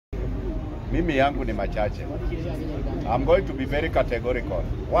Mimi yangu ni machache. I'm going to be very categorical.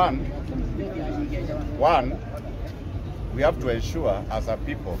 One, we have to ensure as a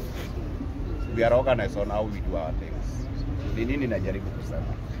people we are organized on how we do our things. Ni nini najaribu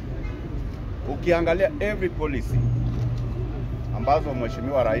kusema? Ukiangalia every policy ambazo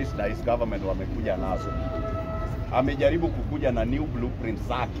Mheshimiwa Rais na his government wamekuja nazo, amejaribu kukuja na new blueprint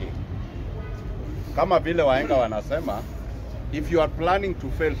zake. Kama vile wahenga wanasema, if you are planning to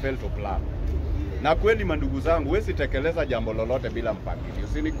fail, fail to plan. Na kweli mandugu zangu, huwezi tekeleza jambo lolote bila mpangilio,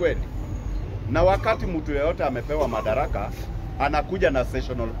 si ni kweli? Na wakati mtu yeyote amepewa madaraka, anakuja na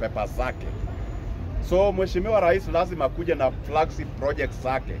sessional papers zake. So Mheshimiwa Rais lazima kuja na flagship projects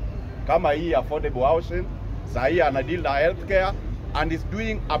zake. Kama hii affordable housing, saa hii ana deal na healthcare and is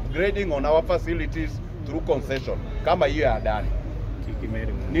doing upgrading on our facilities through concession. Kama hiyo ya ndani.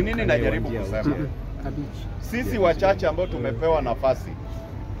 Ni nini najaribu kusema? Sisi wachache ambao tumepewa nafasi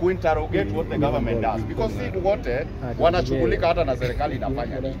kuinterrogate what the government does, because si wote wanashughulika hata na serikali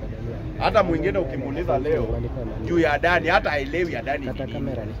inafanya nini. Hata mwingine ukimuuliza leo juu ya ndani, hata haelewi ya ndani ni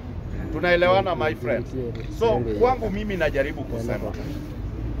nini. Tunaelewana my friend? So kwangu mimi najaribu kusema,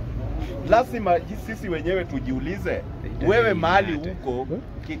 lazima sisi wenyewe tujiulize, wewe mahali huko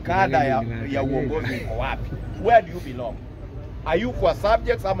kikada ya uongozi uko wapi? Where do you belong? Are you kwa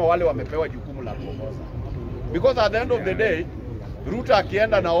subjects ama wale wamepewa jukumu la kuongoza? Because at the end of the day, Ruto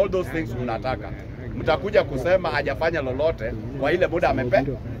akienda na all those things mnataka, mtakuja kusema hajafanya lolote kwa ile muda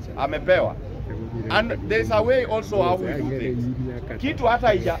amepewa. And there is a way also how we do things. Kitu hata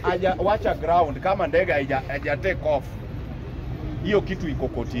hajawacha ground, kama ndege haja take off, hiyo kitu iko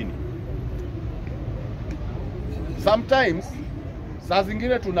kotini. Sometimes saa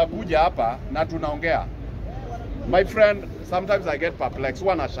zingine tunakuja hapa na tunaongea, my friend, sometimes I get perplexed,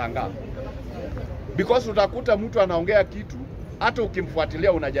 huwa nashangaa. Because utakuta mtu anaongea kitu, hata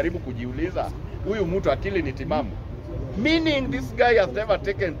ukimfuatilia unajaribu kujiuliza, huyu mtu akili ni timamu? Meaning this guy has never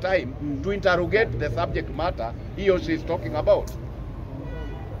taken time to interrogate the subject matter he or she is talking about.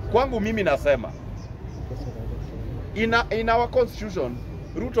 Kwangu mimi nasema, in our constitution,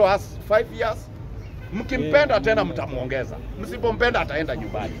 Ruto has 5 years. Mkimpenda tena mtamuongeza, msipompenda ataenda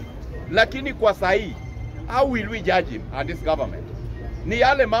nyumbani. Lakini kwa sahi, how will we judge him and this government? Ni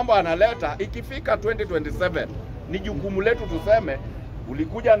yale mambo analeta, ikifika 2027, ni jukumu letu tuseme,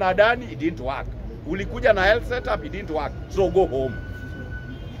 ulikuja na Dani, it didn't work. Ulikuja na health setup, it didn't work. So go home.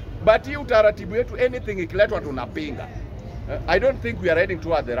 But hii utaratibu yetu, anything ikiletwa tunapinga. I don't think we are heading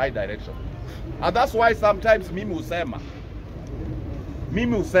toward the right direction. And that's why sometimes mimi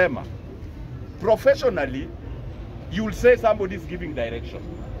husema, professionally, you'll say somebody is giving direction.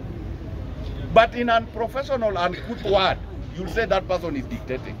 But in a professional and good word, you'll say that person is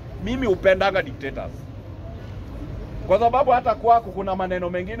dictating. Mimi upendanga dictators. Kwa sababu hata kwako kuna maneno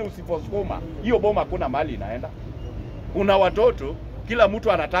mengine usiposukuma, hiyo boma kuna mali inaenda. Una watoto, kila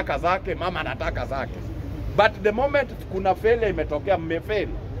mtu anataka zake, mama anataka zake. But the moment kuna failure imetokea, mmefail,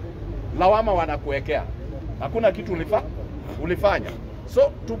 lawama wanakuwekea. Hakuna kitu ulifanya.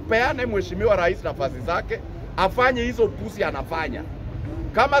 So tupeane Mheshimiwa Rais nafasi zake, afanye hizo pusi anafanya.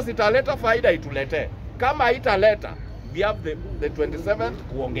 Kama zitaleta faida ituletee. Kama haitaleta, we have the 27th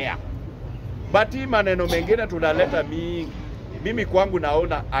kuongea. But hii maneno mengine tunaleta mingi, mimi kwangu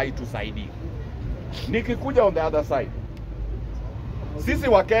naona haitusaidii. Nikikuja on the other side, sisi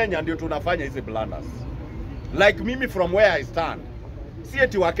wa Kenya ndio tunafanya hizi blunders. Like mimi from where I stand, si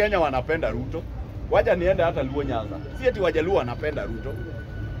eti wa Kenya wanapenda Ruto. Waja niende hata Luo Nyanza. Si eti Wajaluo wanapenda Ruto.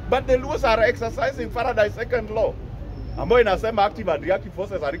 But the Luos are exercising Faraday's second law, ambayo inasema active and reactive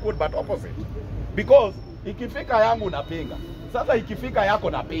forces are equal but opposite. Because ikifika yangu napinga, sasa ikifika yako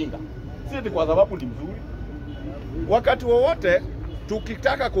napinga. Si eti kwa sababu ni mzuri. Wakati wowote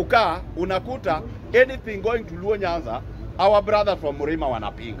tukitaka kukaa, unakuta anything going to Luo Nyanza, our brother from Murima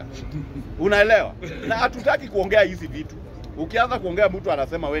wanapinga. Unaelewa? Na hatutaki kuongea hizi vitu. Ukianza kuongea mtu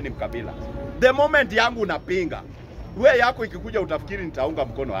anasema we ni mkabila. The moment yangu napinga, we yako ikikuja utafikiri nitaunga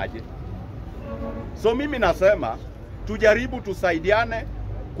mkono aje. So mimi nasema tujaribu tusaidiane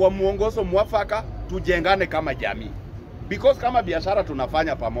kwa muongozo mwafaka, tujengane kama jamii. Because kama biashara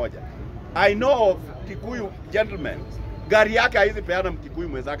tunafanya pamoja. I know of Kikuyu gentlemen, gari yake haizi peana Mkikuyu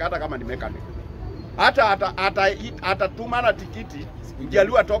mwenzake hata kama ni mechanic. Hata tumana tikiti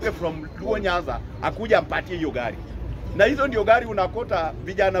Mjaluo atoke from Luo Nyanza akuja mpatie hiyo gari. Na hizo ndio gari unakuta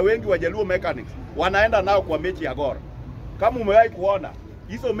vijana wengi Wajaluo mechanics wanaenda nao kwa mechi ya Gor. Kama umewahi kuona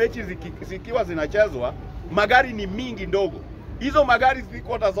hizo mechi zikiwa zinachezwa, magari ni mingi ndogo. Hizo magari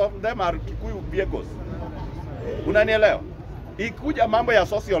 3/4 of them are Kikuyu vehicles. Unanielewa? Ikuja mambo ya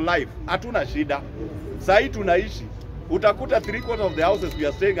social life, hatuna shida. Sasa tunaishi, utakuta 3/4 of the houses we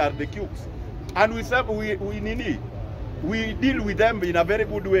are staying are the cubes. And we deal with them in a very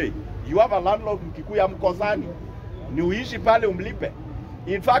good way. You have a landlord Mkikuyu mkosani, ni uishi pale umlipe.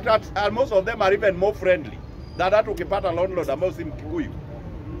 In fact, most of them are even more friendly than that ukipata landlord ambao si Mkikuyu.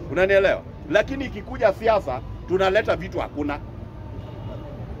 Unanielewa? Lakini ikikuja siasa tunaleta vitu hakuna.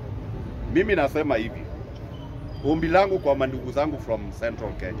 Mimi nasema hivi, ombi langu kwa mandugu zangu from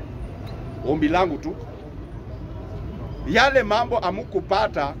Central Kenya, ombi langu tu, yale mambo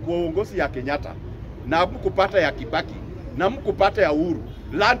amukupata kwa uongozi ya Kenyatta na amukupata ya Kibaki na amukupata ya Uhuru,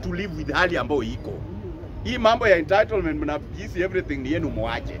 learn to live with hali ambayo iko. Hii mambo ya entitlement mnajisi everything ni yenu,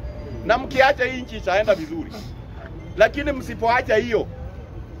 muache. Na mkiacha hii nchi itaenda vizuri. Lakini msipoacha hiyo,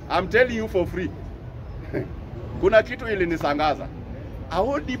 I'm telling you for free. Kuna kitu ilinisangaza.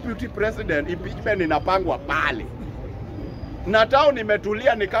 Our deputy president impeachment inapangwa pale. Na tao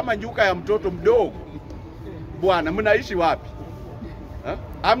nimetulia ni kama njuka ya mtoto mdogo. Bwana, mnaishi wapi?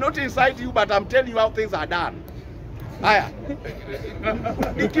 I'm not inside you, but I'm telling you how things are done. Haya.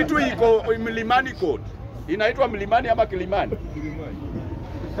 Ni kitu iko Mlimani Code. Inaitwa Mlimani ama Kilimani?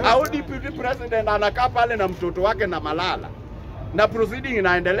 Our deputy president anakaa pale na mtoto wake na malala. Na proceeding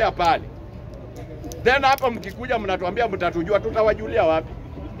inaendelea pale. Then hapa mkikuja mnatuambia mtatujua, tutawajulia wapi?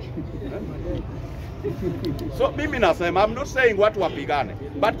 So mimi nasema, I'm not saying watu wapigane,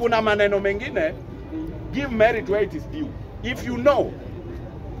 but kuna maneno mengine, give merit where it is due. If you know,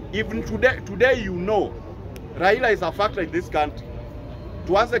 even today you know, Raila is a factor in this country,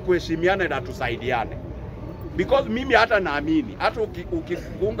 tuanze kuheshimiana na tusaidiane. Because mimi hata naamini, hata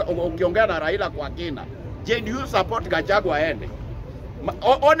ukiongea na Raila kwa kina, je, do you support Gachagua aende?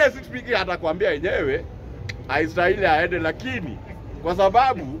 Honestly speaking, atakwambia yenyewe Israeli aende, lakini kwa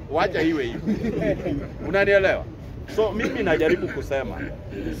sababu wacha iwe hivi. Unanielewa? So mimi najaribu kusema,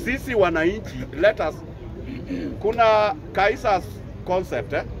 sisi wananchi, let us, kuna Kaisar's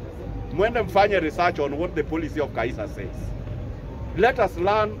concept, mwende mfanye research on what the policy of Kaisar says. Let us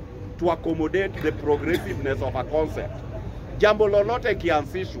learn to accommodate the progressiveness of a concept. Jambo lolote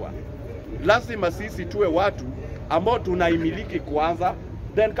kianzishwa, lazima sisi tuwe watu ambao tunaimiliki kwanza,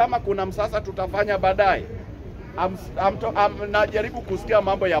 then kama kuna msasa tutafanya baadaye. Najaribu kusikia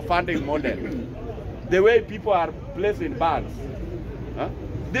mambo ya funding model, the way people are placed in bands.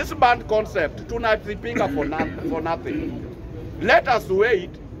 This band concept tunazipinga for nothing. Let us wait.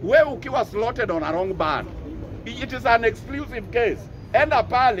 Wewe ukiwa slotted on a wrong band, it is an exclusive case. Enda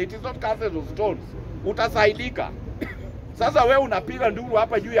pale, it is not castles of stones. Utasaidika. Sasa wewe unapiga nduru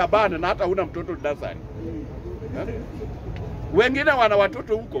hapa juu ya band na hata huna mtoto darasani. Wengine wana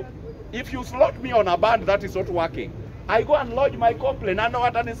watoto huko. If you slot me on a band that is not working, I go and lodge my complaint na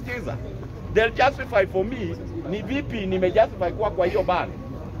watanisikiza. They'll justify for me ni vipi nimejustify kwa hiyo band.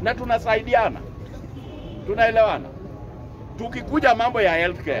 Na tunasaidiana. Tunaelewana. Tukikuja mambo ya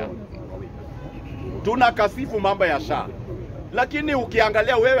healthcare, tunakasifu mambo ya SHA. Lakini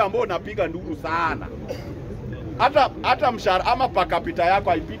ukiangalia wewe ambao unapiga nduru sana, hata mshahara ama per capita yako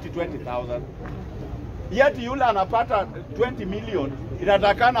haipiti 20,000. Yet yule anapata 20 million,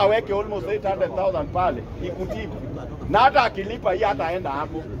 inatakana aweke almost 800,000 pale ikutibu. Na hata akilipa hii hataenda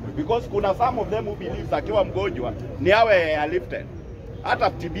hapo, because kuna some of them who believe akiwa mgonjwa ni awe airlifted. Hata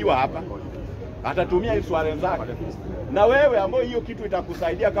kutibiwa hapa, atatumia insurance zake. Na wewe ambao hiyo kitu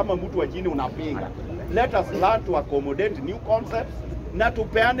itakusaidia kama mtu wa chini unapinga. Let us learn to accommodate new concepts na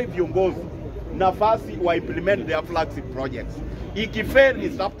tupeane viongozi nafasi wa implement their flagship projects. Ikifail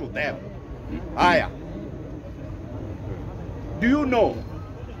is up to them. Haya. Do you know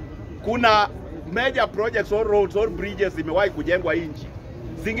kuna major projects or roads or bridges imewahi kujengwa nchi?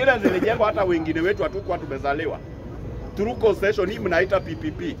 Zingine zilijengwa hata wengine wetu hatukuwa tumezaliwa. Through concession hii mnaita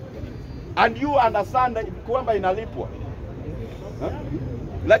PPP. And you understand kwamba inalipwa.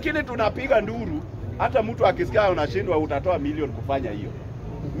 Lakini tunapiga nduru, hata mtu akisikia unashindwa utatoa milioni kufanya hiyo.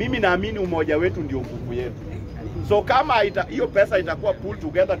 Mimi naamini umoja wetu ndio nguvu yetu. So kama hiyo pesa itakuwa pull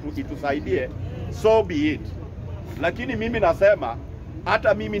together itusaidie, so be it. Lakini mimi nasema,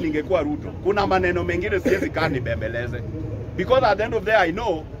 hata mimi ningekuwa Ruto, kuna maneno mengine siwezi kaa nibembeleze. Because at the end of the day I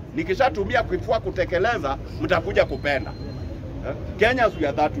know, nikishatumia kifua kutekeleza, mtakuja kupenda. Kenyans we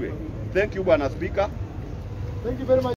are that way. Thank you, Bwana Speaker. Thank you very much.